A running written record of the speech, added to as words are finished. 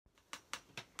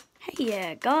Hey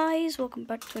yeah guys, welcome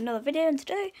back to another video, and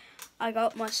today I'm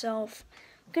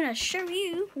gonna show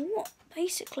you what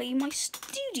basically my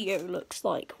studio looks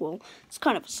like. Well, it's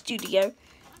kind of a studio.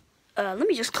 Let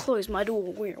me just close my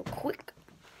door real quick.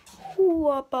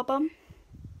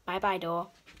 Bye bye door.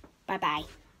 Bye bye.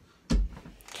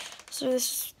 So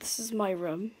this is my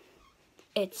room.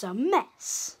 It's a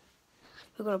mess.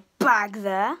 We've got a bag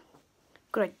there.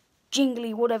 Got a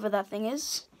jingly whatever that thing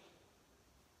is.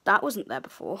 That wasn't there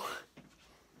before.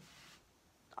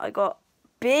 I got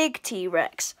big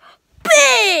T-Rex.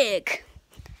 Big!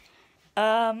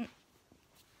 And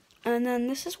then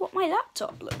this is what my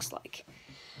laptop looks like.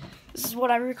 This is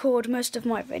what I record most of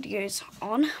my videos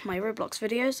on, my Roblox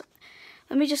videos.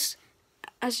 Let me just,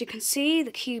 as you can see,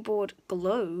 the keyboard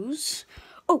glows.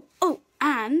 Oh,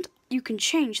 and you can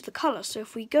change the color. So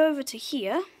if we go over to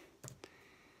here,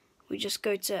 we just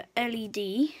go to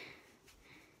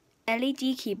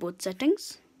LED keyboard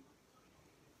settings.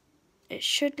 It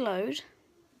should load.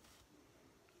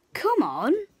 Come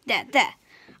on. There.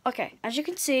 Okay, as you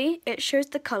can see, it shows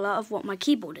the color of what my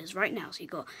keyboard is right now. So you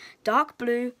got dark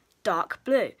blue, dark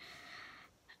blue.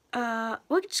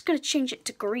 We're just going to change it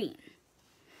to green.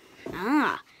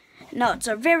 No, it's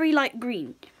a very light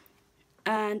green.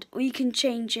 And we can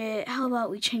change it, how about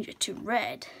we change it to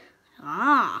red?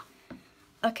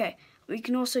 Okay. We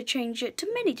can also change it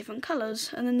to many different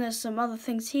colors, and then there's some other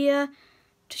things here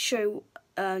to show.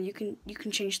 You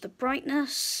can change the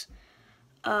brightness.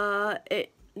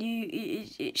 It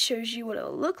shows you what it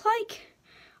will look like.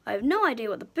 I have no idea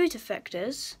what the boot effect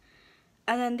is,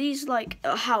 and then these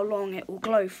how long it will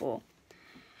glow for.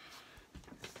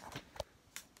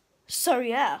 So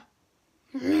yeah.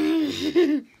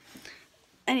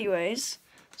 Anyways,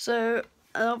 so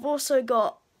I've also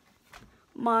got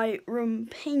my room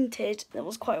painted. That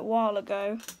was quite a while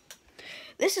ago.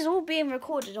 This is all being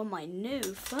recorded on my new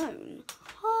phone.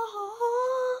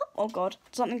 Oh god,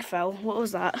 something fell. What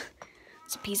was that?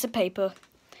 It's a piece of paper.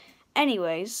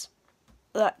 Anyways,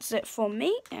 that's it for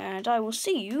me, and I will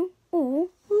see you all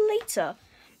later.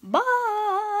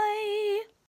 Bye!